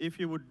if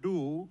you would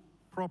do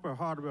proper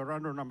hardware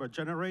random number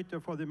generator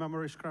for the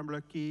memory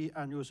scrambler key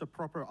and use a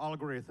proper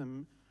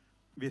algorithm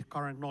with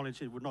current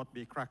knowledge, it would not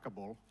be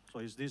crackable. So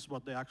is this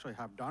what they actually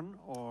have done,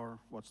 or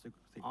what's the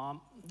thing?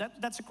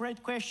 That's a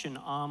great question.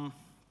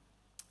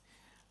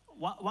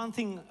 One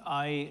thing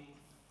I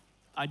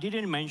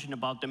didn't mention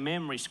about the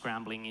memory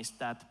scrambling is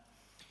that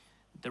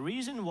the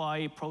reason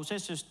why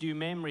processors do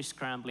memory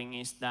scrambling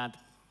is that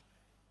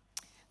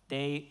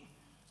they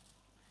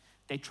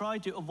try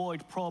to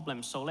avoid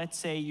problems. So let's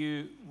say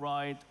you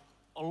write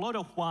a lot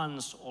of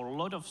ones or a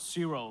lot of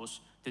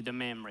zeros to the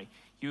memory.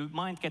 You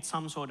might get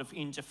some sort of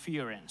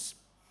interference.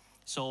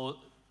 So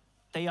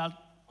they are,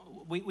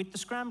 with the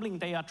scrambling,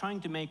 they are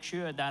trying to make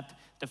sure that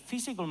the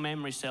physical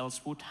memory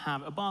cells would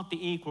have about the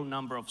equal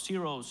number of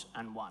zeros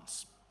and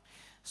ones.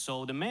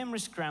 So the memory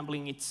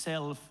scrambling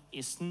itself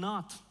is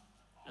not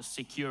a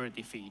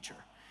security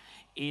feature.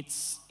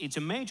 It's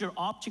a major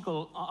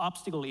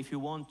obstacle if you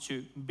want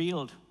to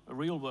build a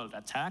real-world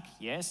attack,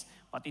 yes,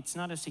 but it's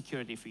not a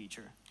security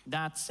feature.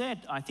 That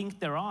said, I think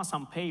there are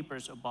some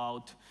papers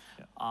about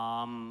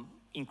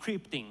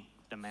encrypting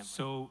the memory.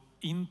 So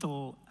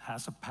Intel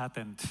has a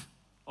patent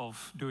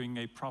of doing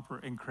a proper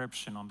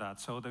encryption on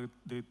that. So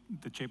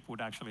the chip would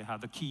actually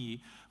have the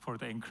key for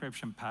the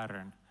encryption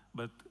pattern.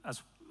 But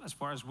as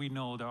far as we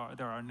know,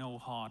 there are no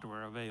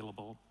hardware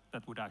available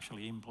that would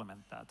actually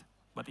implement that.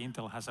 But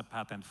Intel has a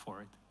patent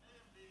for it.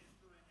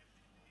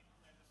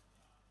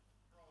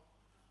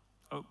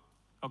 Oh,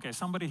 okay,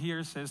 somebody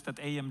here says that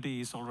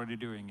AMD is already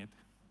doing it.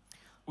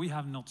 We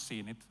have not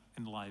seen it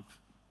in live.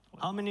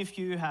 How many of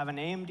you have an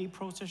AMD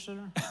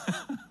processor?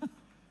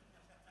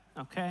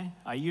 Okay,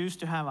 I used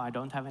to have, I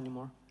don't have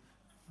anymore.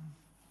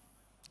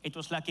 It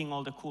was lacking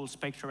all the cool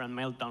Spectre and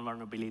Meltdown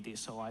vulnerabilities,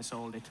 so I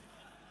sold it.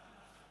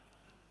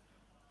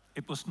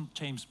 It wasn't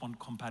James Bond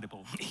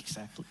compatible.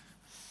 Exactly.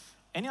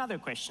 Any other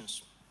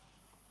questions?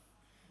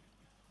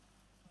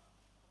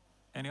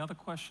 Any other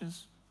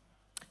questions?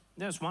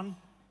 There's one.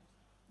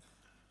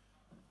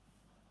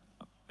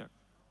 Oh, there.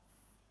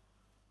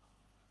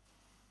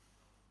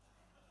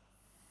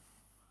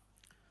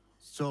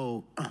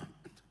 So,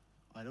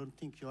 I don't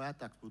think your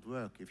attack would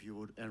work if you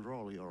would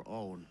enroll your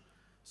own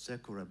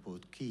secure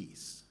boot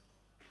keys.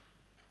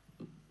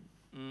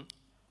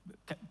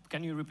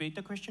 Can you repeat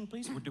the question,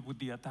 please? Would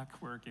the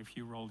attack work if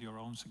you roll your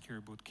own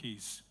secure boot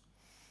keys?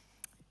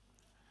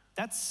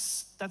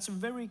 That's a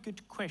very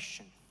good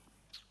question.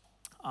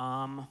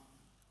 I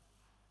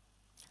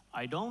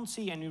don't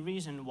see any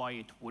reason why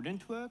it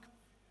wouldn't work,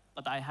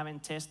 but I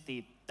haven't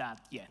tested that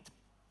yet.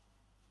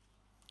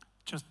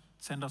 Just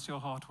send us your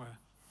hardware.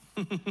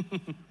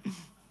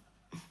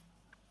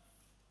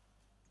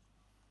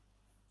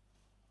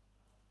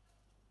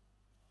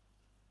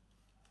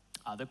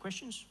 Other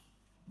questions?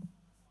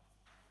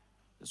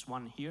 There's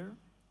one here.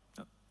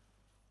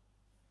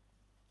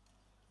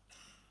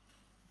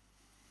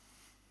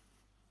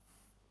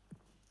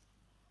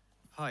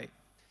 Hi.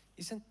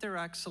 Isn't there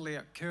actually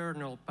a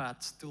kernel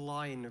patch to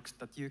Linux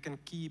that you can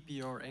keep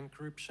your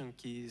encryption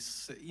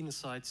keys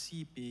inside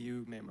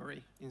CPU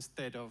memory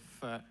instead of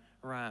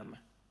RAM?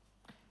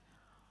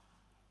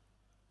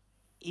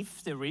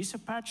 If there is a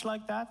patch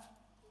like that,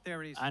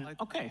 There is.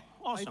 okay,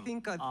 awesome. I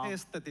think I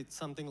tested it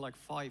something like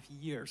 5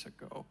 years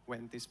ago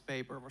when this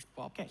paper was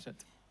published. Okay.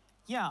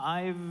 Yeah,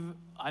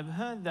 I've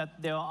heard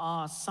that there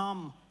are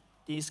some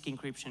disk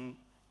encryption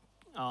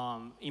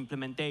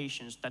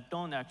implementations that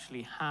don't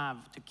actually have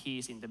the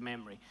keys in the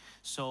memory.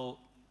 So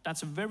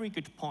that's a very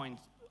good point.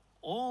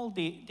 All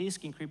the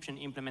disk encryption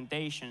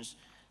implementations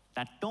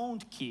that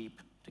don't keep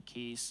the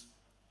keys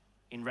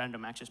in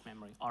random access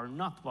memory are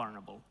not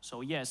vulnerable.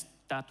 So yes,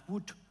 that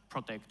would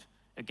protect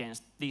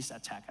against this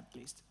attack at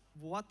least.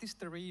 What is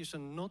the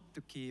reason not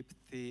to keep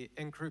the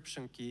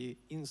encryption key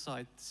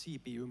inside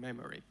CPU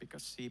memory?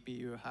 Because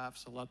CPU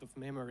has a lot of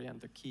memory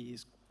and the key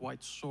is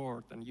quite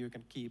short and you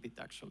can keep it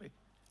actually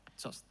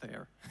just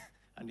there.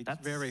 And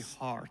it's very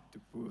hard to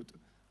boot,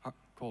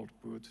 cold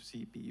boot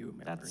CPU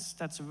memory.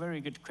 That's a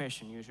very good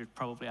question. You should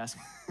probably ask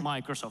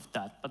Microsoft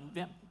that. But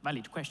yeah,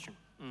 valid question.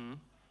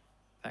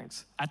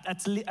 Thanks.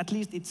 At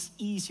least it's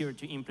easier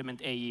to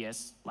implement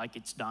AES like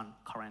it's done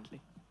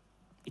currently.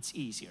 It's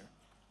easier.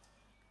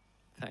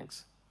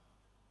 Thanks.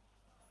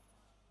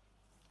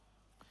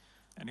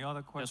 Any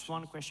other questions? There's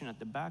one question at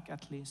the back,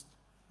 at least.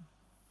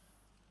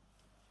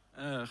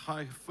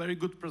 Hi, very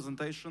good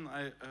presentation.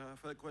 I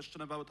have a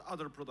question about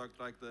other products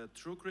like the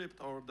TrueCrypt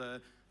or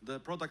the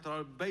product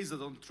are based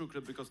on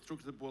TrueCrypt because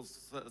TrueCrypt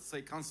was,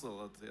 say,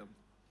 cancelled at the end.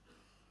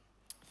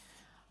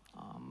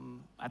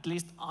 At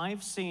least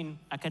I've seen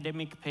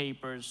academic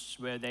papers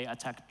where they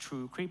attack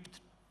TrueCrypt.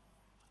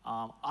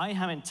 I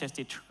haven't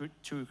tested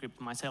TrueCrypt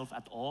myself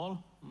at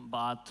all,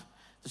 but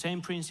the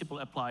same principle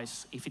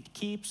applies. If it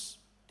keeps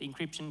the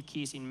encryption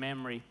keys in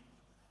memory,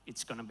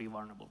 it's going to be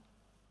vulnerable.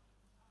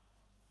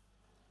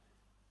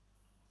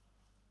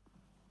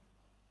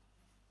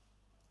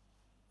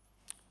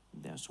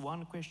 There's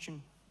one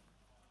question.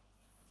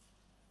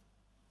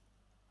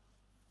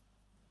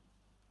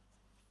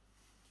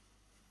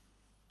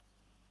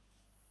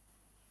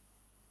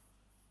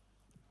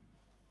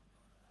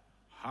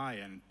 Hi,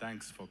 and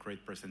thanks for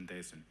great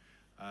presentation.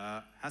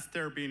 Has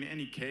there been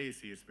any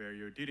cases where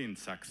you didn't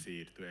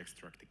succeed to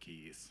extract the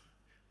keys?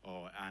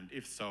 And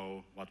if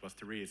so, what was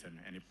the reason?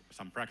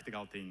 Some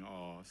practical thing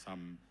or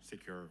some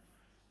secure?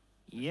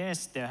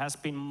 Yes, there has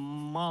been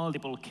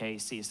multiple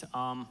cases.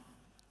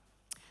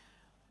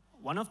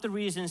 One of the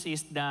reasons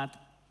is that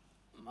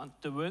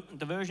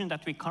the version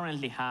that we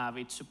currently have,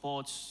 it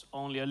supports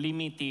only a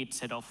limited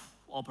set of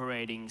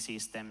operating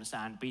systems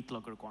and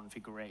BitLocker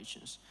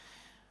configurations.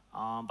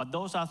 But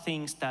those are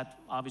things that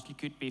obviously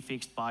could be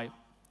fixed by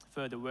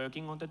further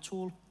working on the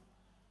tool.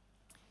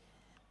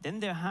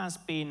 Then there has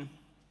been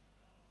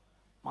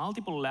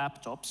multiple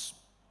laptops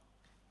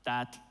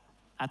that,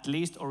 at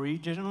least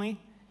originally,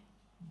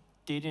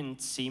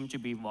 didn't seem to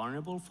be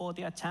vulnerable for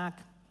the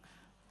attack.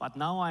 But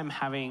now I'm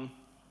having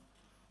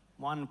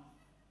one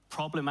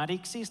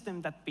problematic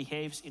system that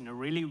behaves in a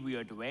really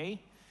weird way.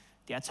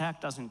 The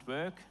attack doesn't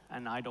work,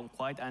 and I don't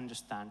quite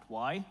understand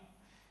why,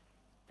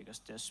 because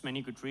there's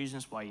many good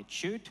reasons why it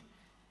should.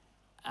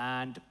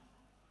 And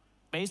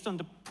based on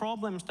the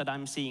problems that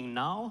I'm seeing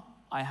now,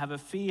 I have a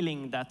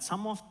feeling that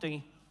some of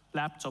the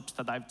laptops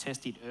that I've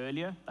tested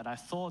earlier that I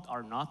thought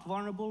are not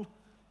vulnerable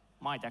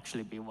might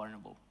actually be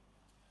vulnerable.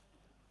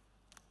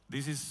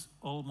 This is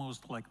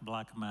almost like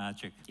black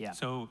magic. Yeah.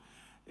 So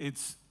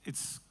it's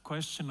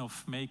question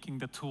of making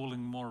the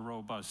tooling more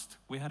robust.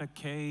 We had a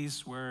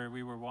case where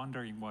we were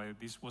wondering why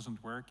this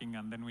wasn't working,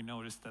 and then we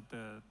noticed that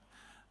the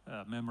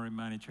memory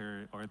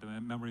manager or the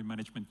memory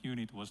management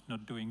unit was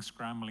not doing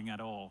scrambling at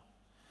all,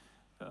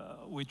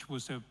 which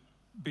was a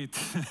bit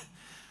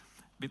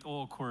bit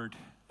awkward.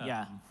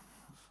 Yeah.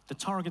 The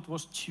target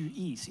was too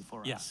easy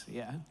for us.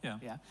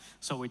 Yeah.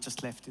 So we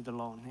just left it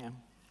alone.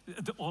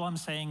 Yeah. All I'm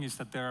saying is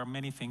that there are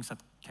many things that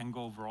can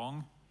go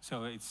wrong,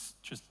 so it's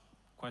just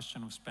a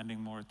question of spending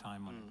more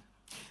time on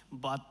it.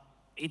 But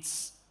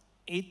it's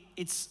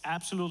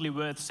absolutely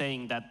worth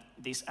saying that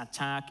this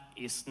attack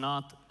is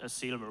not a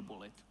silver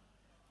bullet.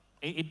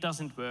 It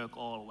doesn't work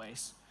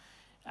always.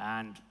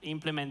 And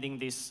implementing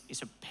this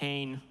is a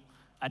pain.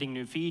 Adding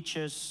new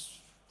features,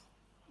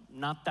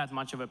 not that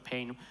much of a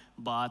pain,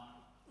 but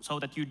so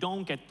that you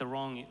don't get the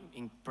wrong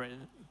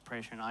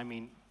impression. I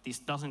mean, this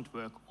doesn't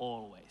work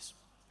always.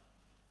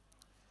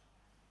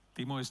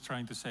 Timo is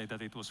trying to say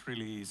that it was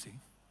really easy.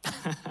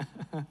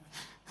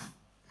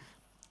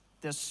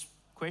 There's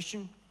a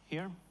question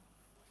here.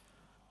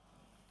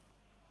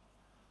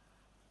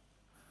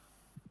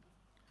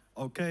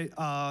 Okay,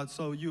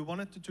 so you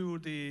wanted to do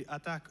the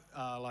attack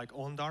like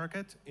on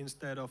target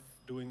instead of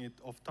doing it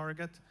off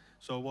target.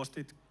 So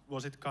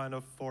was it kind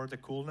of for the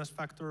coolness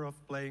factor of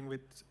playing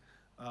with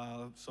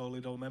so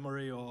little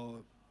memory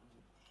or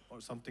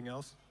something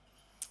else?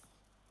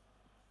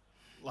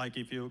 Like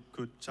if you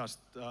could just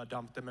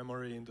dump the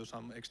memory into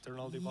some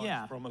external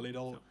device from a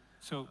little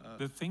So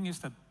the thing is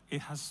that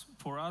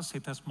for us,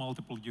 it has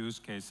multiple use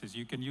cases.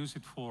 You can use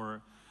it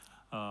for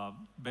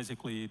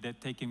basically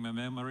taking a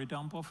memory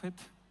dump of it,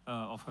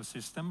 of a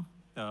system,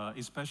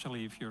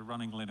 especially if you're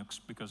running Linux,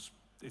 because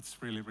it's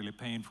really, really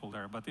painful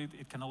there. But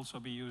it can also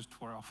be used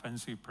for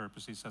offensive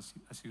purposes,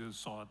 as you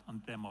saw it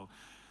on demo.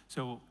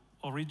 So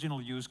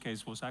original use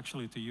case was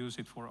actually to use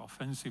it for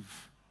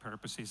offensive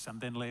purposes,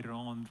 and then later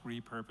on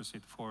repurpose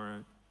it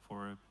for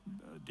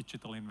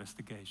digital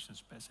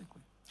investigations,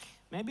 basically.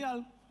 Maybe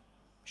I'll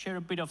share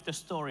a bit of the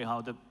story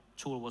how the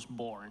tool was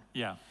born.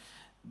 Yeah.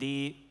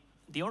 The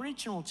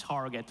original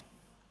target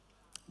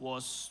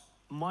was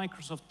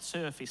Microsoft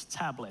Surface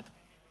tablet.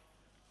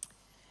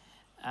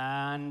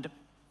 And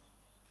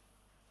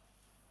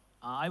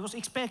I was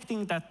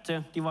expecting that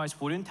the device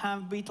wouldn't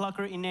have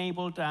BitLocker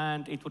enabled,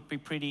 and it would be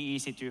pretty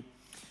easy to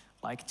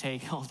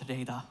take all the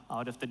data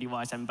out of the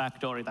device and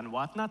backdoor it and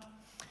whatnot.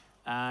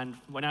 And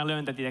when I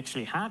learned that it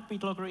actually had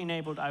BitLocker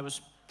enabled, I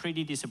was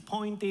pretty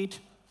disappointed,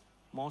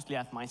 mostly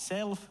at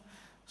myself.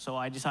 So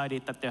I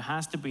decided that there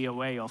has to be a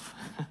way of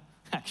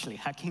actually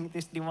hacking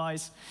this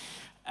device.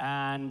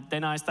 And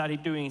then I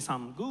started doing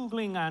some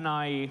Googling, and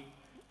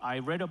I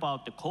read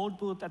about the cold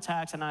boot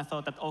attacks, and I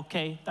thought that,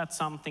 okay, that's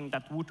something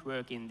that would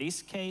work in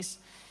this case.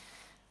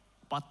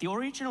 But the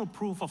original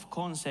proof of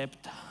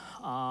concept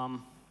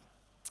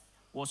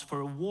was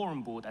for a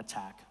warm boot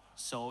attack.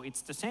 So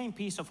it's the same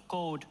piece of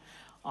code,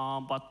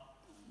 but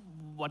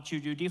what you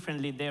do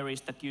differently there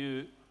is that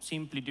you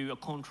simply do a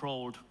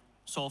controlled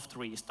soft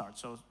restart.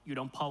 So you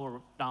don't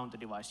power down the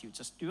device, you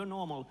just do a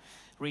normal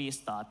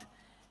restart.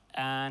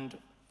 And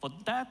for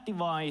that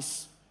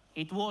device,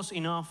 it was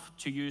enough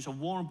to use a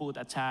warm boot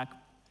attack.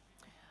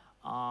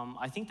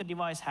 I think the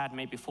device had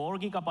maybe 4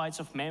 gigabytes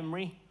of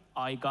memory.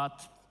 I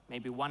got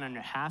maybe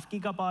 1.5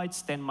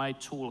 gigabytes, then my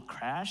tool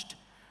crashed.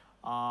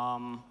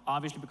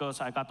 Obviously,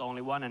 because I got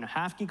only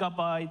 1.5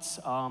 gigabytes,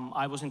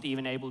 I wasn't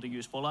even able to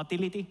use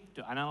volatility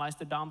to analyze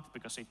the dump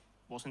because it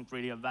wasn't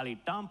really a valid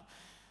dump.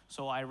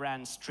 So I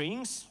ran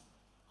strings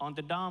on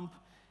the dump,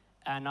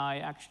 and I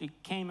actually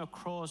came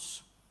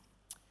across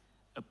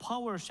a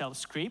PowerShell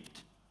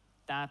script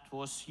that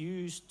was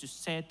used to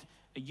set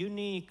a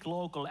unique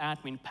local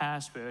admin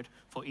password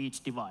for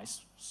each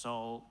device.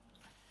 So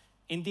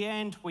in the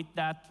end, with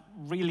that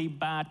really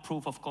bad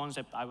proof of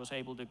concept, I was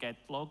able to get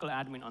local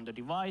admin on the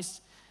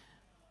device.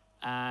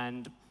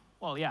 And,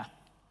 well, yeah,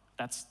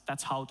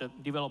 that's how the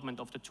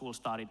development of the tool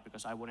started,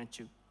 because I wanted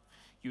to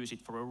use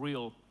it for a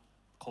real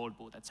cold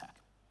boot attack.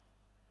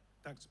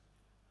 Thanks.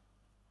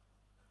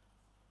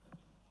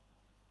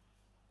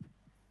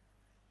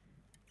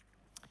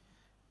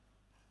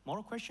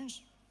 More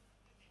questions?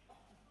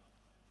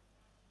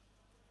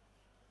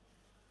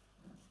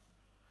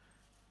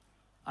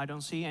 I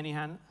don't see any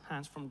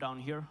hands from down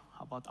here.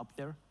 How about up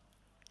there?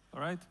 All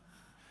right.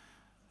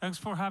 Thanks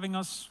for having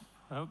us.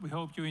 We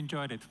hope you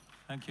enjoyed it.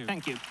 Thank you.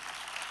 Thank you.